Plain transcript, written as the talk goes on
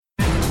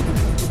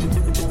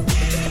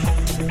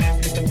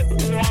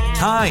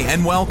Hi,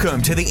 and welcome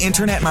to the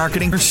Internet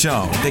Marketing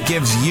Show that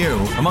gives you,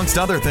 amongst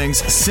other things,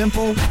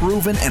 simple,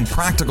 proven, and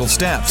practical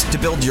steps to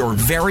build your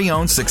very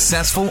own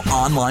successful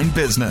online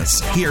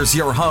business. Here's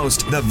your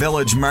host, the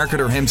village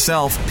marketer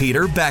himself,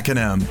 Peter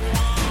Beckenham.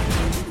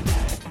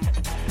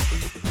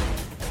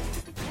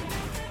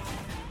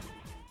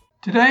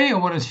 Today, I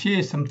want to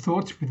share some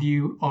thoughts with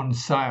you on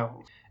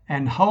sales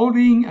and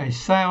holding a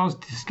sales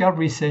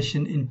discovery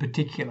session in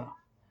particular.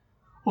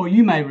 Or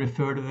you may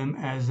refer to them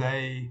as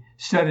a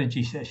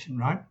strategy session,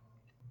 right?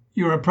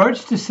 Your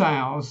approach to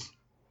sales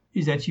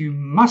is that you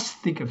must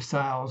think of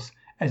sales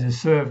as a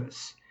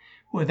service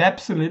with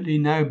absolutely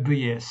no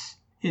BS.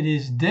 It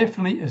is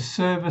definitely a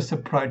service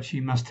approach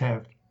you must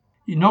have.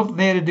 You're not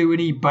there to do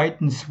any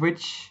bait and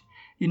switch.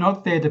 You're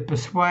not there to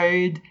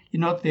persuade.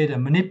 You're not there to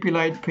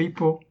manipulate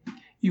people.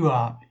 You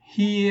are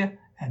here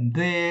and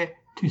there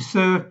to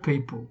serve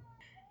people.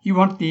 You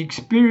want the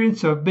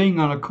experience of being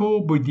on a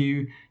call with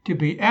you to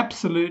be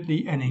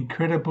absolutely an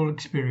incredible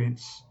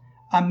experience,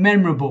 a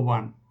memorable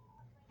one.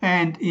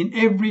 And in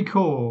every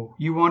call,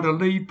 you want to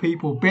leave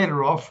people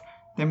better off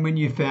than when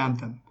you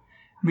found them,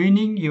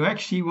 meaning you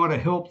actually want to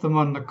help them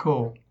on the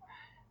call,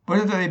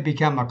 whether they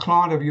become a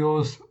client of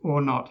yours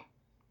or not.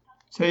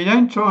 So you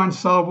don't try and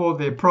solve all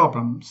their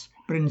problems,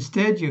 but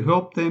instead you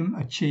help them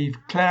achieve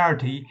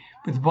clarity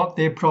with what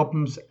their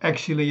problems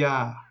actually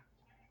are.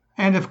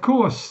 And of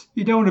course,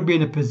 you don't want to be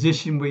in a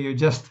position where you're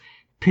just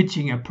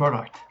pitching a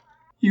product.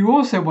 You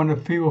also want to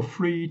feel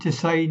free to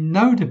say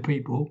no to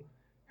people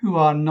who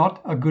are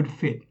not a good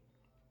fit.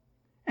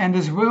 And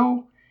as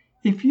well,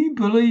 if you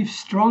believe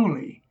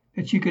strongly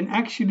that you can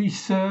actually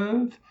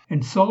serve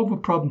and solve a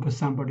problem for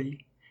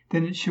somebody,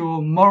 then it's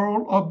your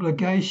moral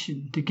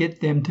obligation to get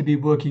them to be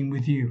working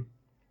with you.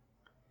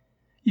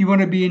 You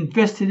want to be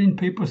invested in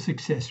people's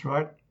success,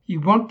 right? You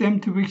want them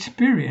to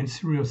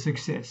experience real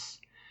success.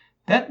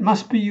 That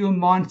must be your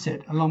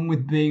mindset, along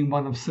with being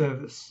one of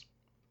service.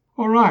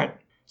 All right,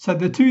 so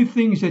the two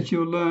things that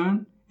you'll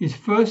learn is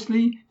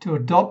firstly to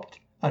adopt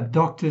a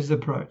doctor's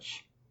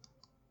approach.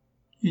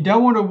 You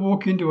don't want to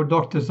walk into a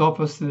doctor's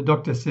office and the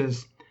doctor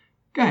says,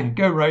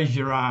 go raise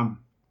your arm.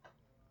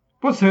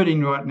 What's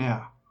hurting right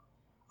now?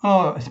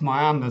 Oh, it's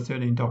my arm that's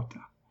hurting, doctor.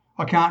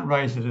 I can't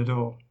raise it at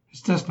all.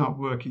 It's just not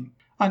working.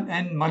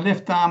 And my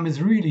left arm is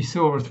really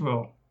sore as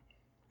well.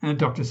 And the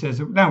doctor says,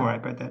 don't worry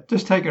about that.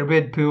 Just take a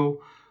red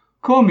pill.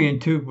 Call me in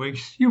 2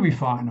 weeks. You'll be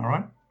fine, all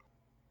right?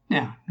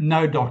 Now,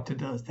 no doctor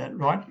does that,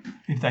 right?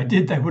 If they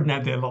did, they wouldn't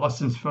have their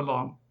license for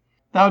long.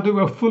 They'll do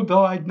a full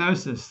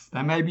diagnosis.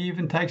 They maybe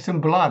even take some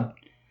blood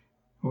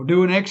or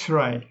do an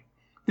x-ray.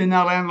 Then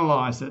they'll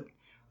analyse it.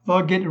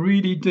 They'll get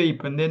really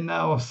deep and then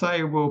they'll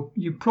say, well,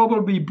 you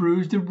probably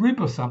bruised a rib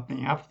or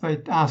something after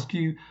they ask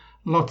you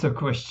lots of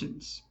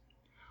questions.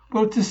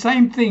 Well, it's the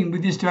same thing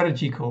with your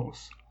strategy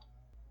calls.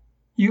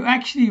 You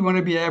actually want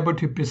to be able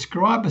to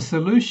prescribe a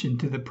solution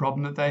to the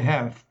problem that they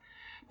have,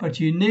 but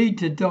you need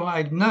to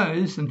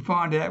diagnose and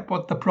find out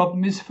what the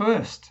problem is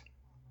first.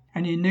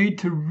 And you need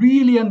to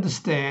really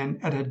understand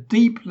at a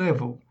deep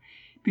level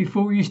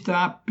before you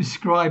start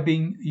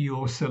prescribing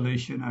your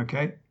solution,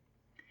 okay?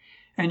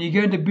 And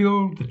you're going to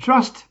build the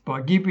trust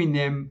by giving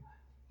them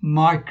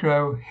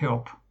micro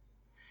help.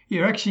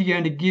 You're actually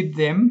going to give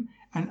them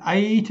an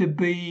A to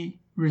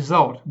B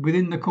result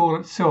within the call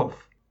itself.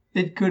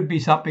 It could be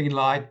something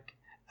like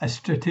a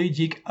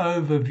strategic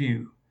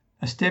overview,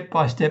 a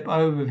step-by-step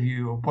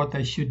overview of what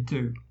they should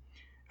do.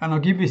 And I'll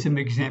give you some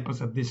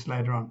examples of this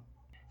later on.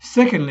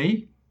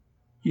 Secondly,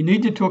 you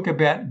need to talk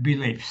about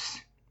beliefs.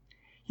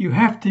 You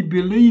have to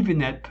believe in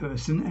that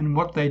person and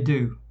what they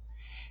do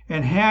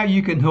and how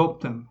you can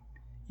help them.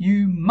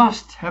 You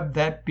must have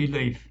that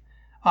belief.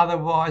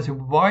 Otherwise,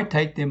 why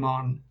take them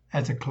on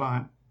as a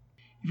client?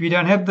 If you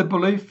don't have the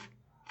belief,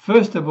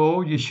 first of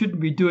all, you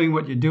shouldn't be doing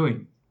what you're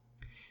doing.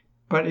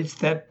 But it's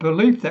that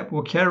belief that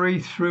will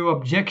carry through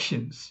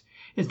objections.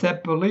 It's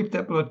that belief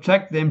that will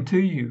attract them to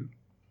you.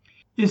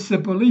 It's the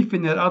belief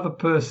in that other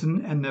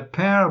person and the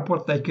power of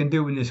what they can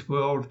do in this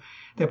world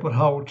that will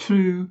hold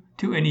true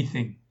to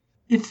anything.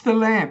 It's the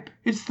lamp.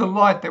 It's the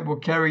light that will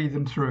carry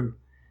them through.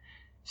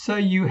 So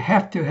you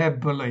have to have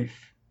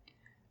belief.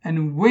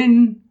 And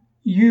when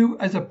you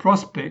as a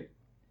prospect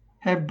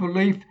have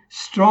belief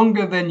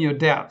stronger than your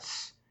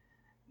doubts,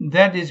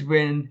 that is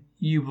when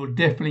you will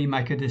definitely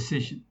make a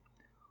decision.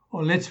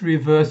 Or let's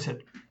reverse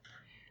it.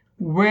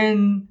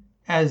 When,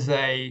 as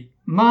a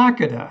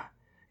marketer,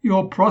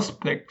 your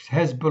prospect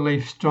has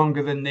belief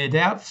stronger than their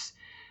doubts,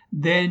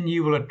 then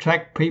you will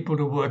attract people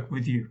to work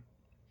with you.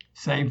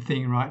 Same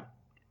thing, right?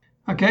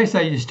 Okay, so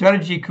your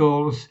strategy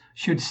calls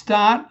should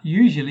start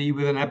usually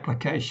with an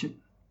application.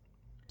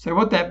 So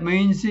what that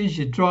means is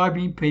you're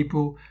driving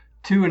people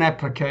to an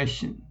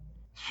application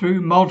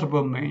through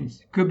multiple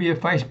means. Could be a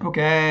Facebook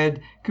ad,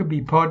 could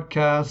be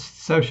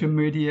podcasts, social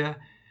media,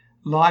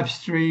 live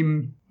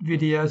stream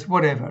videos,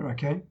 whatever,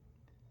 okay?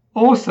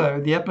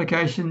 Also, the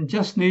application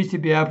just needs to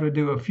be able to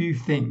do a few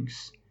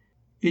things.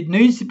 It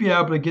needs to be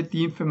able to get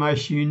the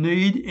information you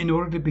need in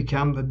order to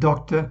become the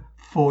doctor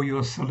for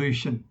your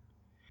solution.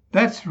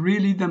 That's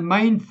really the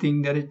main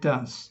thing that it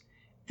does.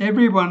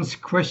 Everyone's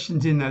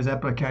questions in those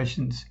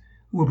applications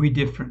will be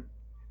different,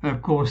 and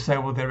of course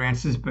so will their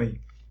answers be.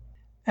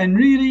 And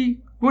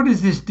really, what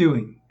is this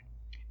doing?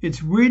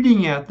 It's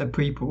weeding out the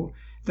people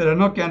that are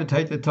not going to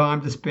take the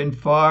time to spend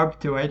 5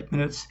 to 8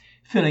 minutes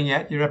filling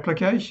out your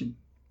application.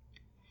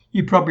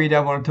 You probably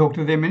don't want to talk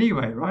to them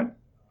anyway, right?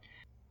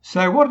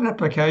 So what an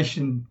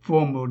application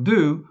form will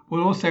do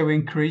will also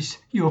increase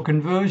your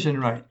conversion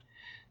rate,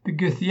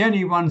 because the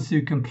only ones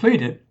who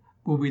complete it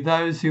will be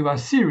those who are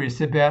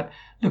serious about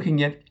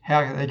looking at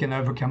how they can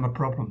overcome a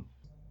problem.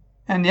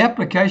 And the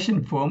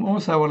application form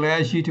also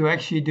allows you to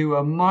actually do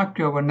a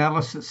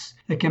micro-analysis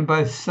that can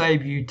both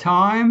save you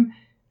time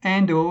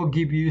and or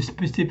give you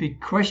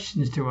specific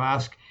questions to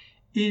ask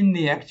in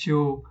the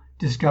actual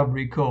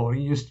discovery call,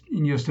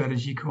 in your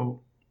strategy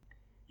call.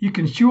 You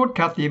can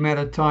shortcut the amount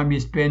of time you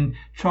spend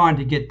trying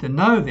to get to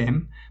know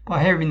them by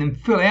having them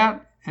fill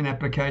out an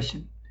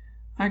application.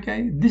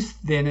 Okay, this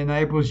then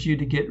enables you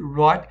to get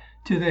right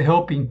to the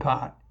helping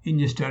part in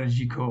your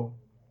strategy call.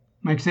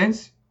 Make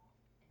sense?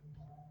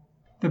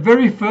 The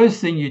very first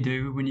thing you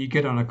do when you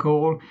get on a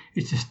call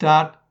is to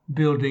start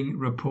building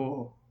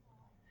rapport.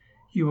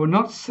 You will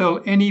not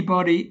sell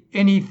anybody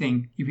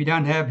anything if you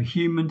don't have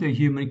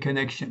human-to-human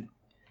connection.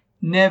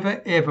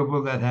 Never ever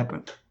will that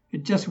happen.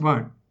 It just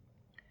won't.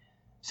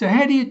 So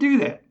how do you do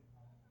that?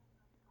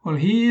 Well,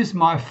 here's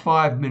my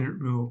 5-minute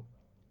rule.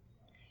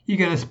 You're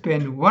going to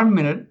spend 1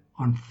 minute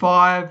on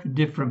 5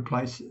 different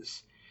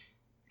places.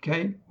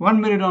 Okay,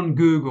 1 minute on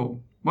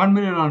Google, 1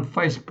 minute on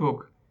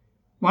Facebook,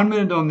 1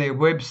 minute on their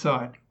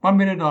website, 1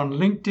 minute on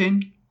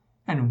LinkedIn,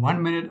 and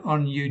 1 minute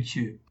on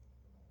YouTube.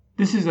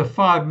 This is a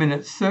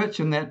 5-minute search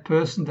on that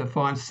person to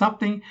find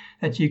something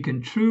that you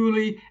can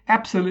truly,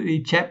 absolutely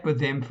chat with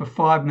them for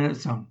 5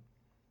 minutes on.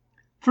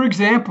 For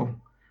example,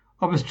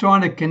 I was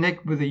trying to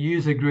connect with a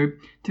user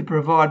group to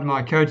provide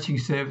my coaching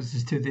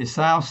services to their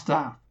sales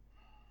staff.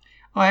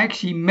 I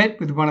actually met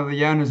with one of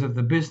the owners of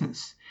the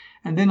business,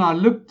 and then I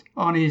looked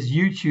on his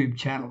YouTube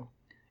channel.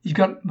 He's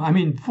got,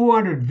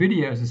 400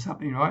 videos or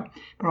something, right?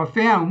 But I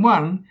found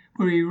one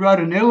where he rode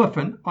an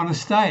elephant on a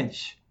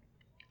stage.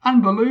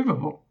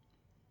 Unbelievable.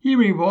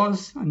 Here he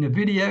was in the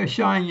video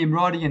showing him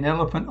riding an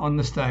elephant on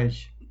the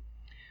stage.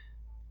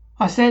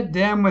 I sat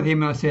down with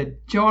him and I said,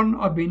 "John,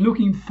 I've been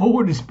looking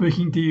forward to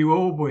speaking to you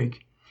all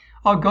week.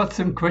 I've got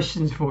some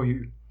questions for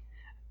you.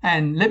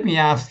 And let me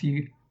ask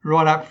you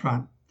right up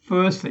front.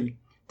 Firstly,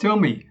 tell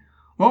me,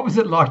 what was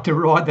it like to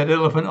ride that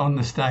elephant on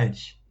the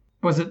stage?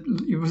 Was it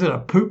a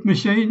poop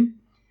machine?"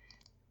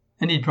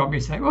 And he'd probably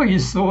say, "Well, you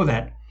saw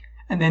that."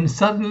 And then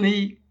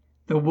suddenly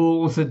the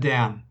walls are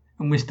down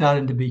and we're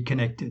starting to be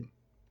connected.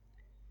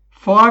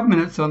 5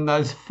 minutes on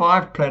those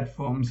 5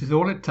 platforms is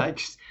all it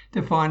takes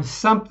to find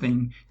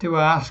something to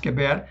ask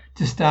about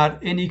to start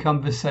any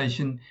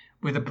conversation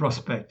with a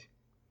prospect.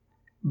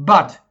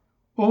 But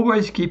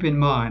always keep in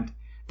mind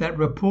that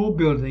rapport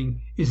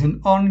building is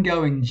an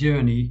ongoing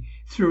journey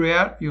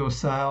throughout your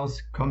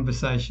sales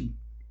conversation.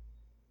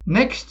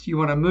 Next, you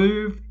want to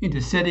move into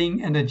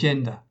setting an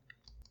agenda.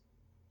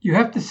 You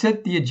have to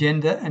set the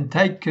agenda and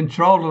take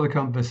control of the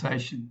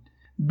conversation.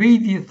 Be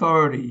the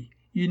authority.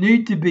 You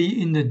need to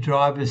be in the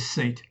driver's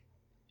seat.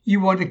 You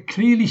want to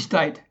clearly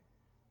state,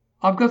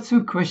 "I've got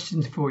some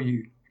questions for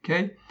you."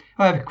 Okay?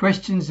 I have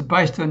questions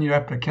based on your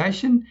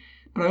application,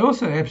 but I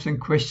also have some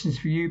questions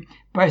for you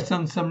based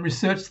on some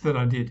research that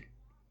I did.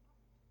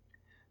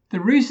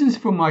 The reasons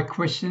for my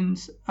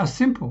questions are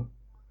simple.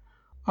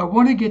 I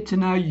want to get to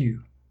know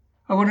you.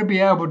 I want to be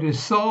able to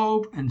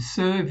solve and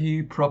serve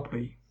you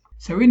properly.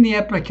 So in the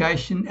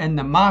application and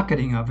the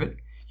marketing of it,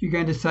 you're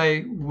going to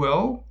say,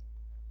 "Well,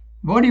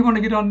 why do you want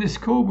to get on this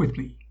call with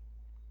me?"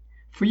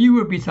 For you,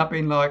 it would be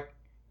something like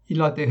you'd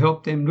like to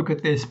help them look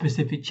at their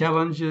specific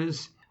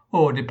challenges,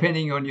 or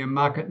depending on your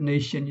market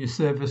niche and your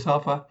service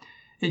offer,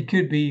 it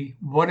could be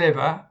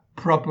whatever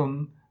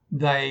problem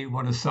they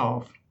want to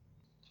solve.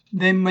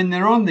 Then when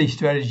they're on the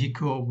strategy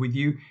call with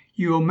you,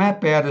 you will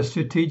map out a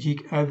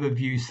strategic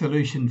overview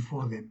solution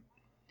for them.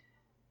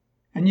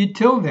 And you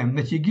tell them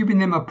that you're giving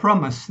them a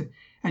promise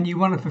and you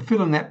want to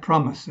fulfill on that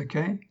promise,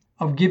 okay,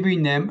 of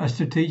giving them a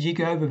strategic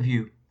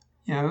overview.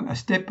 A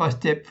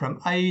step-by-step from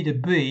A to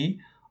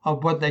B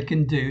of what they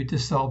can do to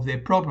solve their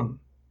problem.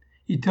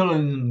 You're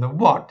telling them the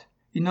what,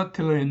 you're not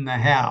telling them the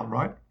how,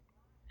 right?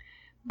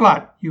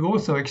 But you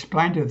also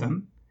explain to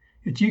them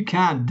that you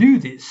can't do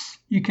this,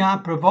 you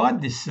can't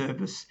provide this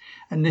service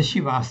unless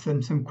you ask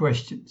them some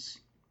questions.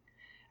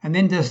 And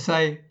then just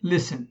say,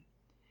 "Listen,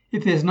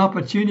 if there's an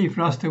opportunity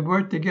for us to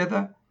work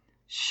together,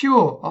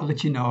 sure, I'll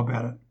let you know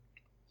about it.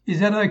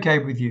 Is that okay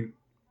with you?"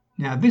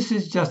 Now, this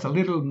is just a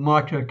little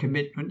micro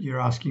commitment you're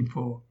asking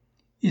for.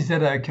 Is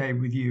that okay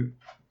with you?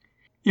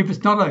 If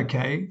it's not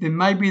okay, then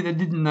maybe they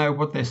didn't know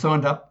what they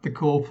signed up the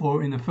call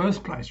for in the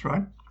first place,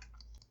 right?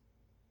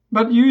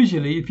 But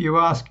usually, if you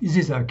ask, "Is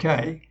this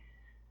okay?"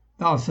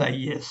 they'll say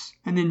yes,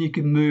 and then you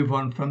can move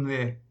on from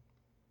there.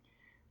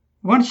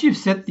 Once you've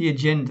set the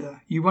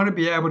agenda, you want to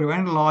be able to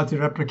analyse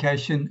their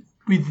application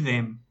with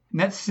them. And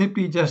that's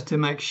simply just to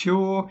make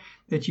sure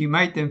that you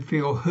make them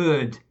feel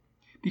heard,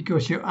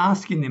 because you're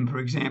asking them, for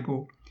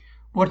example,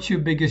 what's your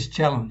biggest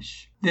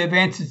challenge? They've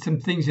answered some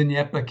things in the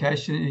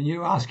application and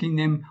you're asking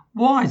them,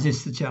 why is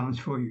this the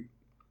challenge for you?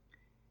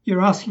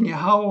 You're asking a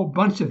whole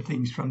bunch of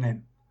things from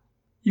them.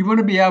 You want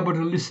to be able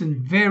to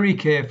listen very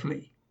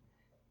carefully,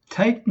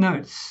 take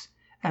notes,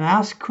 and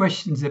ask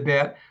questions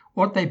about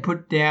what they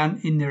put down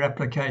in their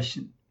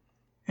application,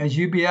 as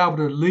you'll be able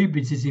to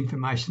leverage this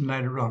information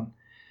later on.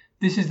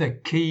 This is a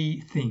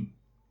key thing.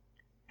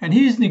 And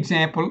here's an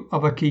example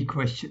of a key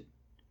question.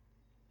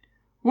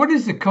 What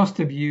is the cost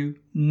of you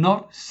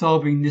not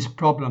solving this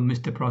problem,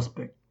 Mr.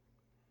 Prospect?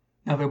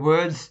 In other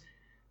words,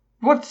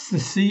 what's the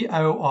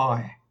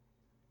COI?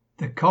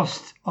 The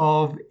cost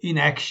of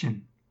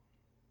inaction.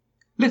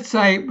 Let's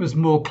say it was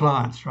more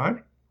clients, right?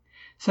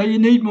 So you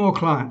need more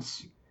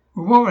clients.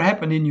 Well, what would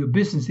happen in your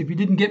business if you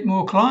didn't get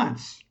more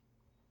clients?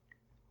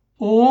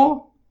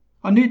 Or,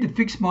 I need to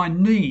fix my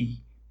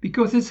knee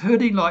because it's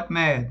hurting like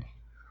mad.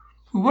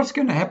 Well, what's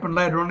going to happen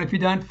later on if you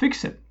don't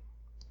fix it?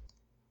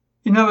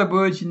 In other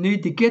words, you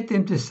need to get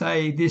them to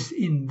say this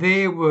in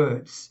their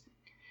words.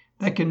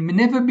 They can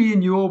never be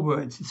in your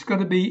words. It's got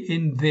to be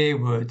in their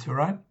words, all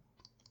right?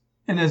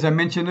 And as I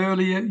mentioned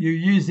earlier, you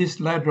use this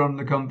later on in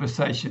the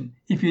conversation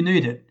if you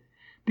need it,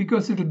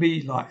 because it'll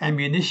be like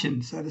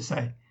ammunition, so to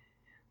say.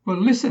 Well,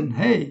 listen,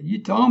 hey,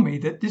 you told me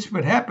that this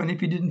would happen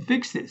if you didn't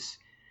fix this.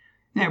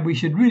 Now, we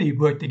should really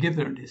work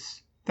together on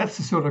this. That's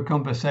the sort of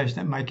conversation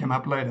that may come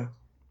up later.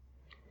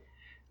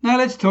 Now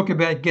let's talk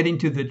about getting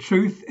to the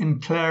truth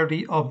and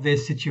clarity of their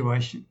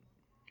situation.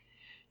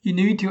 You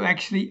need to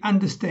actually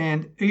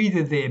understand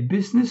either their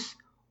business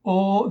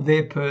or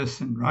their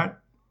person, right?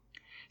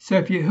 So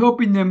if you're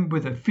helping them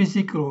with a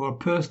physical or a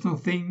personal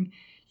thing,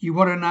 you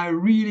want to know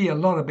really a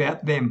lot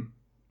about them.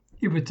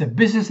 If it's a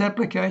business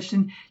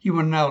application, you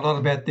want to know a lot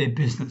about their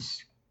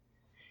business.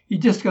 You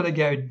just got to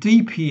go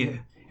deep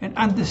here and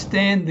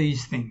understand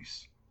these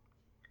things.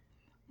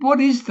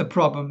 What is the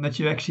problem that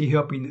you're actually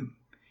helping them?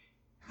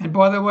 And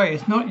by the way,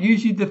 it's not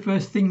usually the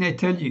first thing they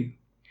tell you.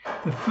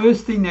 The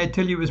first thing they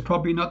tell you is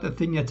probably not the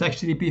thing that's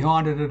actually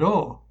behind it at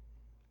all.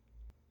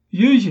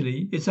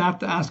 Usually, it's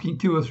after asking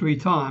 2 or 3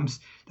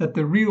 times that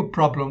the real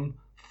problem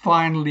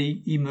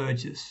finally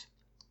emerges.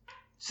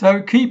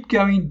 So keep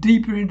going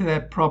deeper into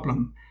that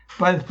problem,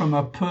 both from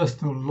a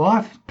personal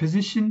life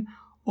position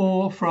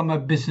or from a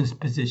business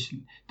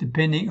position,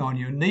 depending on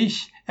your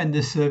niche and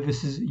the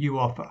services you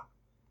offer.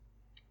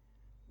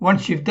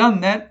 Once you've done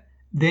that,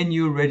 then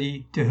you're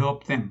ready to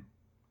help them.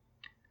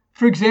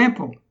 For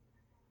example,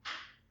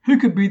 who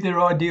could be their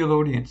ideal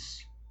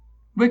audience?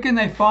 Where can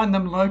they find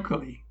them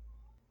locally?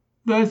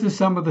 Those are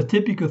some of the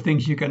typical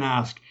things you can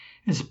ask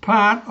as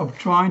part of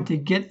trying to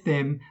get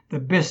them the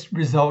best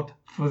result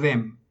for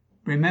them.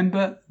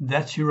 Remember,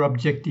 that's your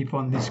objective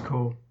on this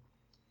call.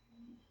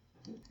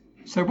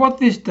 So what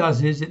this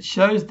does is it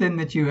shows them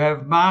that you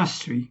have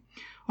mastery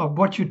of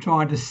what you're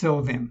trying to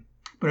sell them,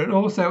 but it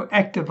also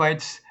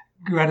activates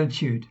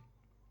gratitude.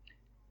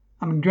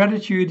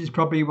 Gratitude is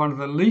probably one of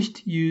the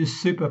least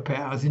used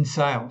superpowers in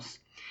sales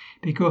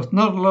because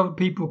not a lot of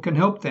people can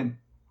help them.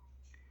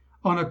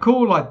 On a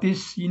call like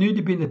this, you need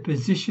to be in a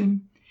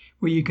position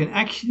where you can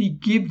actually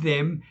give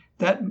them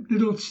that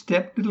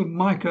little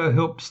micro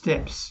help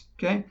steps,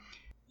 okay?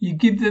 You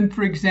give them,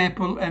 for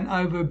example, an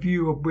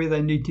overview of where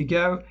they need to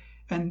go,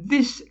 and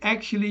this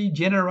actually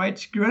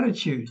generates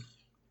gratitude.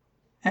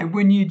 And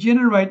when you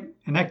generate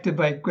and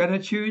activate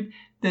gratitude,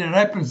 then it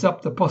opens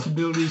up the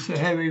possibilities to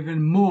have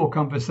even more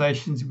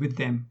conversations with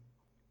them.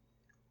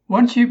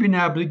 Once you've been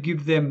able to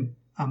give them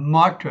a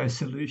micro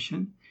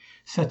solution,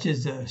 such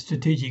as a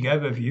strategic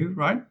overview,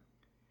 right?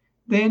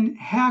 Then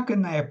how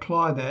can they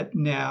apply that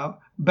now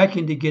back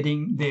into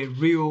getting their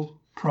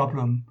real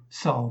problem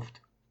solved?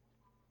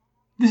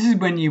 This is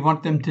when you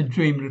want them to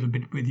dream a little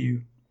bit with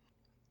you.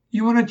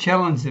 You want to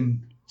challenge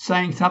them,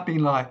 saying something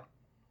like,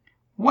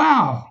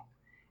 wow,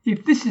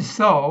 if this is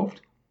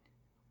solved,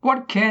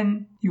 what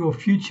can your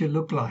future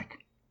look like?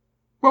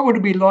 What would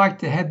it be like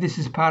to have this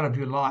as part of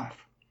your life?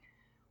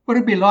 What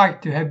would it be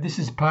like to have this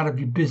as part of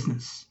your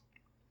business?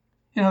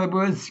 In other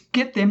words,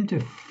 get them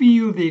to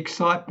feel the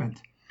excitement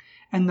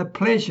and the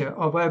pleasure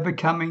of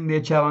overcoming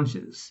their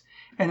challenges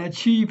and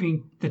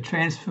achieving the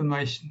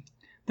transformation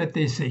that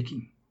they're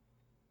seeking.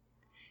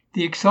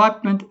 The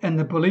excitement and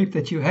the belief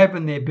that you have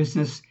in their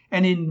business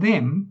and in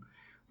them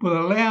will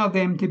allow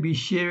them to be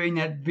sharing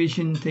that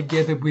vision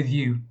together with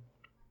you.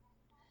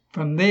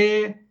 From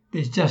there,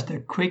 there's just a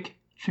quick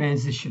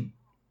transition.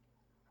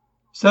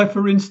 So,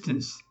 for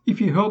instance,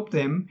 if you help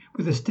them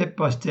with a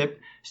step-by-step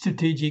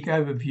strategic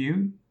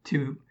overview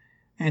to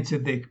answer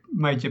their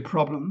major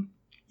problem,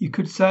 you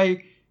could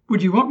say,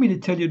 would you want me to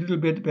tell you a little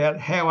bit about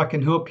how I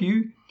can help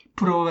you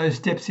put all those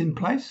steps in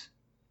place?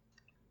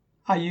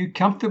 Are you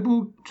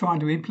comfortable trying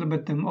to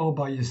implement them all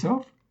by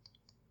yourself?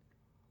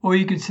 Or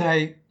you could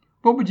say,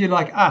 what would you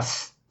like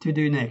us to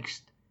do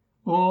next?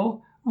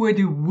 Or where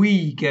do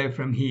we go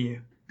from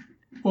here?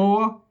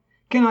 Or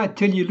can I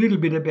tell you a little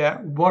bit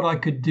about what I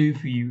could do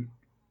for you?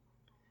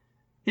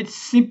 It's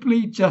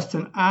simply just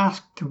an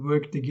ask to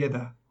work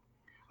together.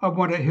 I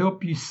want to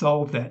help you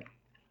solve that.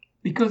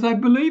 because I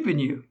believe in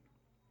you.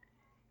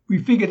 We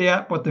figured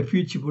out what the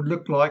future would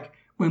look like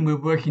when we're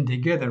working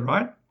together,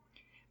 right?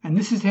 And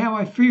this is how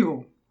I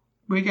feel.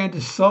 We're going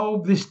to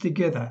solve this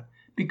together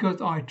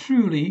because I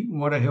truly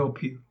want to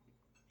help you.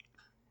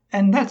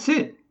 And that's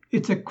it.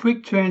 It's a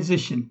quick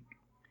transition.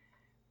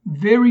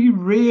 Very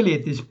rarely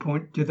at this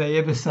point do they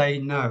ever say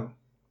no.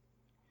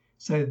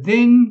 So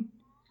then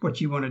what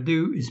you want to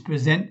do is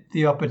present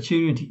the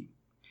opportunity.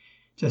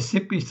 Just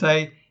simply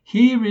say,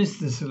 here is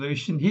the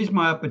solution, here's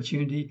my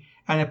opportunity,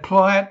 and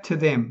apply it to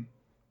them.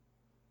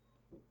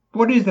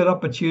 What is that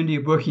opportunity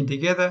of working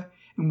together,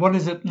 and what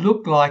does it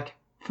look like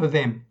for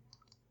them?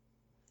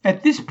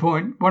 At this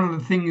point, one of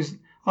the things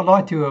I'd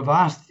like to have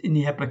asked in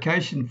the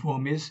application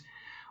form is,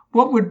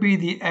 what would be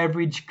the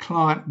average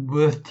client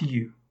worth to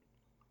you?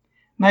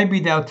 Maybe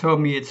they'll tell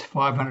me it's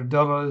 $500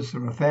 or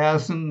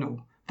 $1,000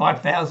 or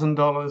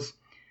 $5,000.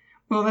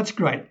 Well, that's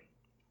great.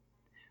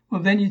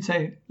 Well, then you'd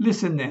say,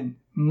 listen then,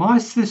 my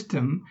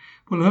system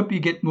will help you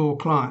get more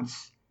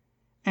clients.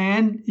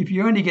 And if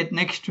you only get an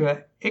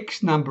extra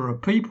X number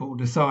of people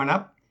to sign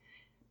up,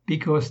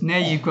 because now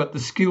you've got the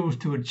skills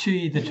to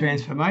achieve the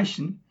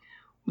transformation,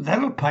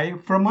 that'll pay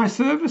for my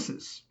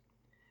services.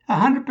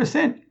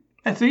 100%.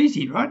 That's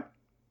easy, right?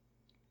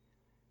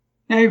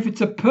 Now, if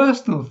it's a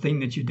personal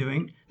thing that you're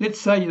doing, let's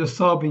say you're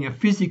solving a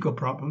physical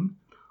problem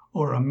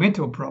or a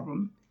mental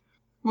problem,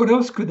 what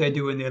else could they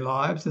do in their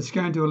lives that's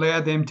going to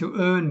allow them to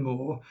earn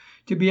more,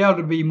 to be able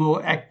to be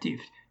more active,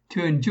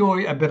 to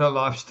enjoy a better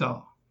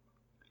lifestyle?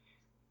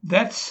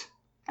 That's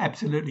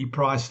absolutely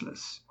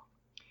priceless.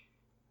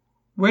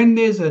 When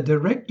there's a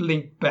direct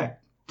link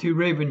back to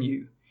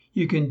revenue,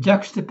 you can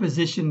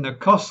juxtaposition the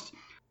cost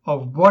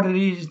of what it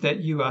is that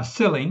you are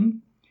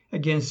selling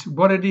against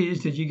what it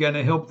is that you're going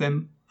to help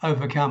them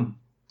overcome.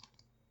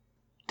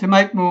 To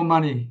make more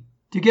money,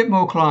 to get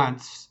more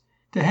clients,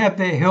 to have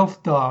their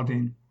health dialed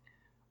in,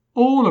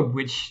 all of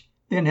which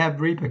then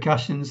have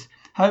repercussions,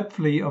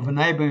 hopefully, of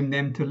enabling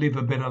them to live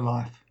a better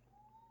life.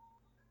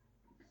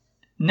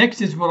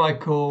 Next is what I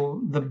call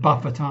the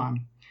buffer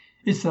time.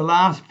 It's the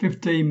last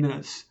 15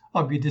 minutes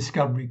of your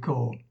discovery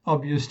call,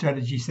 of your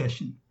strategy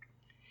session.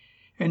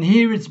 And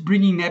here it's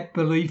bringing that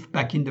belief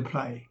back into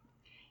play.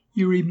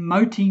 You're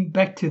emoting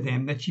back to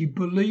them that you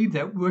believe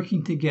that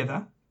working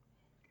together,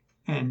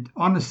 and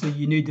honestly,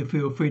 you need to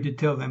feel free to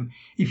tell them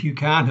if you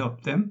can't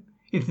help them,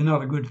 if they're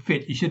not a good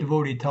fit. You should have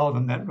already told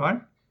them that,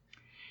 right?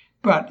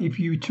 But if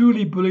you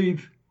truly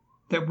believe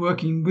that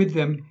working with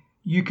them,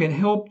 you can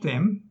help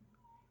them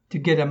to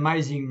get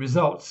amazing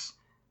results,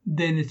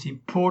 then it's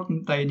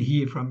important they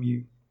hear from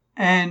you.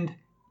 And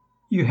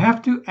you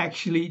have to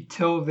actually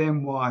tell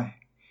them why.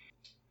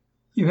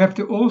 You have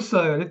to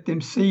also let them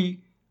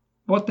see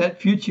what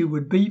that future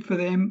would be for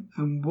them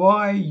and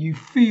why you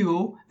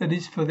feel that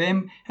it's for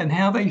them and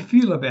how they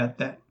feel about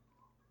that.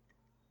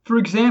 For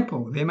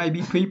example, there may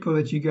be people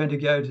that you're going to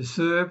go to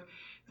serve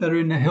that are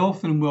in the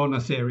health and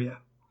wellness area.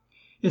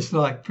 It's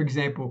like, for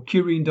example,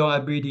 curing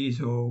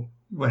diabetes or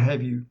what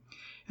have you.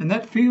 And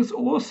that feels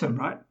awesome,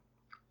 right?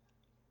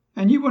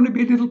 And you want to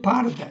be a little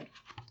part of that.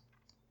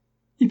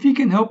 If you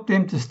can help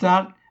them to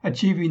start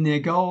achieving their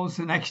goals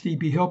and actually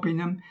be helping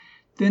them,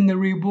 then the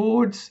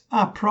rewards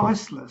are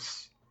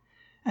priceless.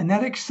 And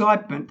that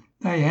excitement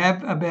they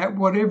have about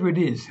whatever it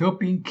is,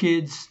 helping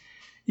kids,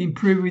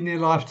 improving their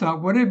lifestyle,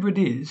 whatever it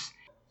is,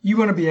 you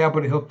want to be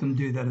able to help them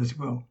do that as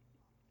well.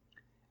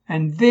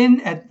 And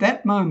then at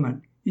that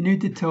moment, you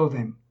need to tell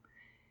them,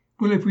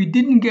 well, if we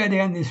didn't go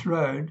down this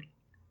road,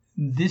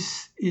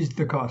 this is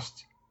the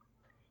cost.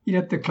 You'd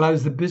have to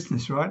close the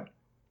business, right?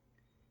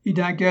 You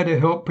don't go to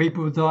help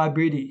people with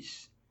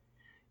diabetes.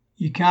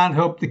 You can't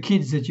help the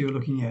kids that you're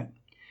looking at.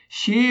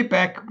 Share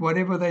back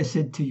whatever they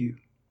said to you.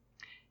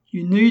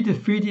 You need to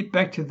feed it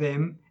back to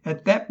them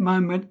at that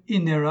moment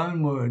in their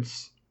own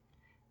words.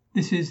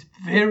 This is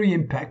very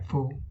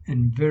impactful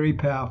and very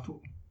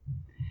powerful.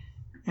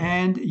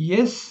 And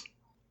yes,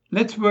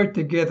 let's work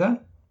together.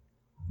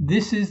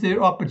 This is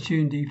their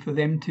opportunity for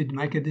them to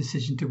make a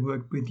decision to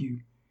work with you.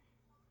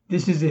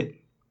 This is it.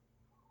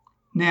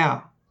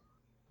 Now,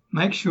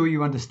 make sure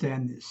you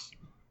understand this.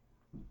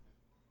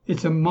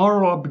 It's a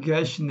moral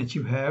obligation that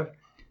you have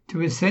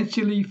to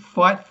essentially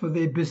fight for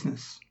their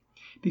business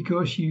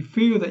because you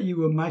feel that you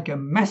will make a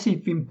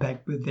massive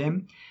impact with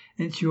them.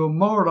 And it's your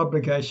moral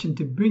obligation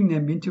to bring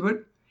them into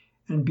it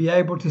and be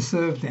able to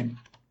serve them.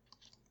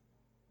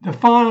 The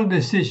final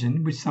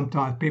decision, which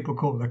sometimes people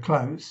call the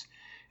close,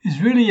 is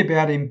really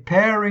about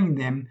empowering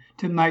them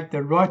to make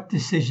the right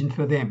decision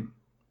for them.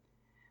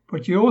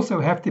 But you also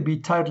have to be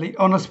totally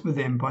honest with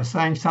them by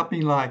saying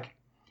something like,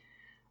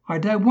 I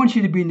don't want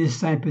you to be in this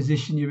same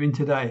position you're in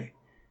today.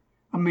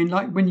 I mean,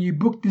 like when you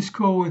booked this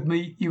call with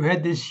me, you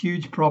had this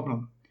huge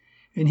problem.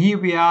 And here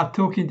we are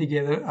talking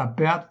together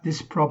about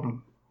this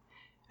problem.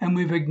 And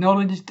we've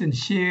acknowledged and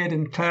shared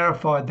and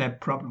clarified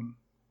that problem.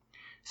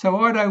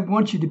 So I don't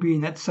want you to be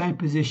in that same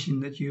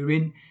position that you're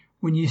in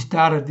when you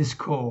started this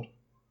call.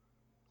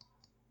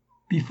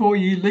 Before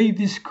you leave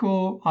this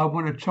call, I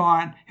want to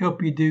try and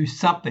help you do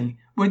something,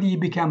 whether you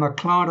become a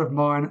client of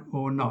mine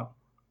or not.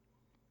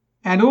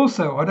 And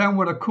also, I don't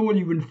want to call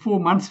you in 4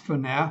 months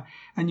from now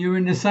and you're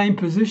in the same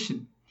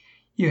position.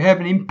 You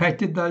haven't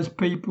impacted those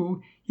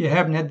people. You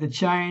haven't had the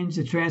change,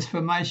 the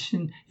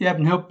transformation. You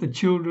haven't helped the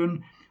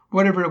children,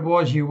 whatever it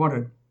was you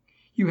wanted.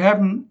 You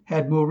haven't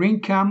had more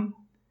income.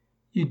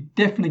 You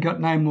definitely got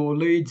no more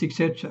leads,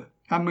 etc.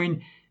 I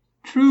mean,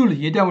 truly,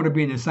 you don't want to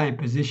be in the same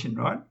position,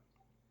 right?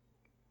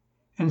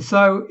 And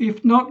so,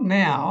 if not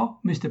now,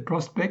 Mr.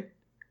 Prospect,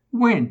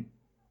 when?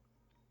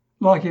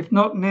 Like, if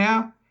not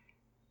now,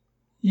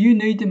 you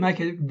need to make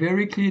a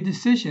very clear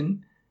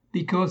decision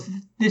because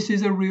this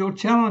is a real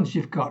challenge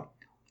you've got.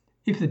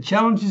 If the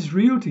challenge is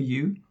real to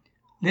you,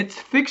 let's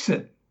fix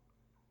it.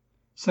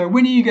 So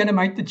when are you going to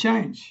make the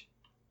change?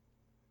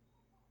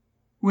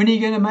 When are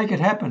you going to make it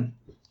happen?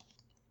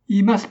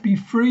 You must be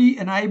free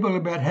and able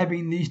about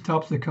having these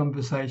types of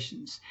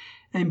conversations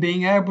and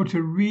being able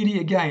to really,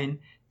 again,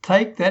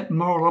 take that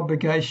moral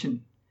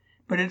obligation.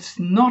 But it's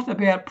not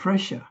about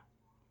pressure.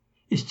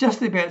 It's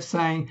just about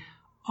saying,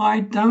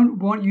 I don't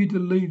want you to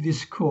leave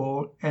this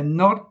call and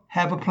not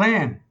have a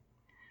plan.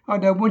 I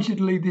don't want you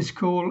to leave this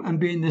call and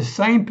be in the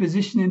same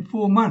position in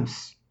 4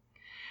 months.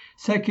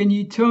 So can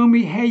you tell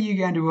me how you're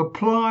going to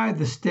apply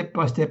the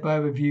step-by-step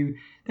overview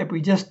that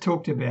we just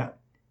talked about?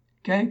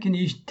 Okay, can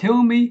you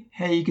tell me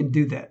how you can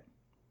do that?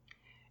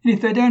 And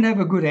if they don't have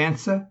a good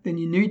answer, then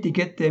you need to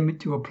get them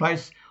to a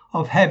place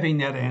of having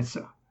that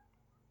answer.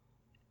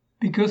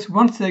 Because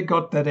once they've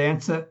got that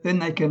answer, then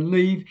they can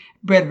leave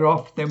better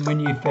off than when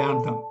you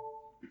found them.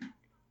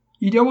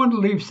 You don't want to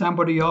leave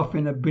somebody off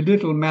in a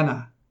belittled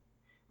manner.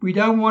 We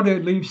don't want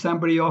to leave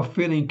somebody off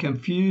feeling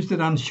confused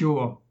and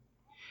unsure.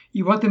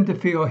 You want them to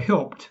feel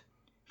helped,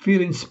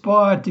 feel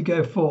inspired to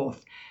go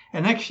forth,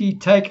 and actually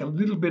take a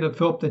little bit of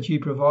help that you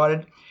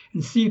provided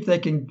and see if they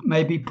can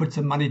maybe put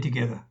some money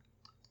together.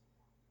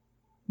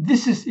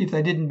 This is if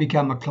they didn't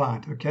become a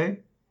client, okay?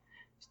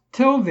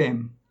 Tell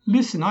them,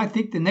 listen, I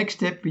think the next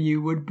step for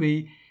you would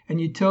be, and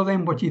you tell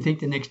them what you think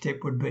the next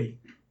step would be.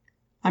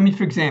 I mean,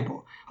 for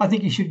example, I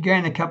think you should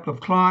gain a couple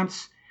of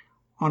clients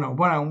on a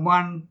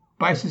one-on-one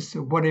basis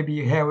or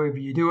however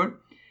you do it.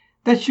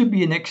 That should be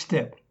your next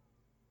step.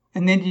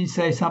 And then you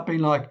say something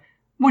like,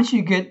 once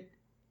you get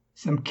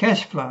some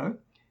cash flow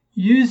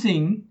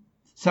using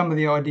some of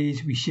the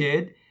ideas we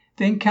shared,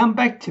 then come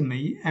back to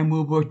me and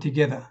we'll work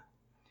together.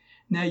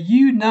 Now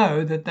you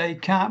know that they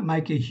can't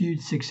make a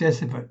huge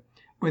success of it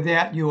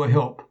without your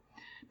help,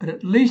 but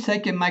at least they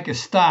can make a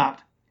start,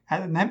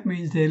 and that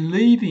means they're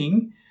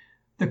leaving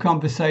the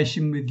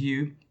conversation with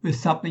you with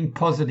something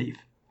positive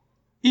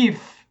if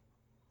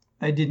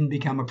they didn't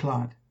become a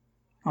client.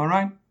 All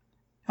right?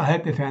 I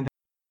hope you found that.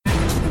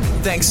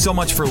 Thanks so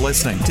much for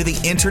listening to the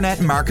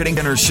Internet Marketing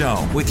Center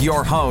Show with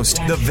your host,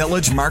 the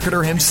Village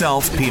Marketer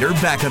himself, Peter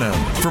Beckenham.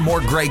 For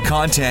more great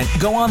content,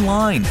 go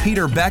online,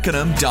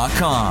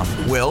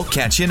 peterbeckenham.com. We'll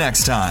catch you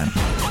next time.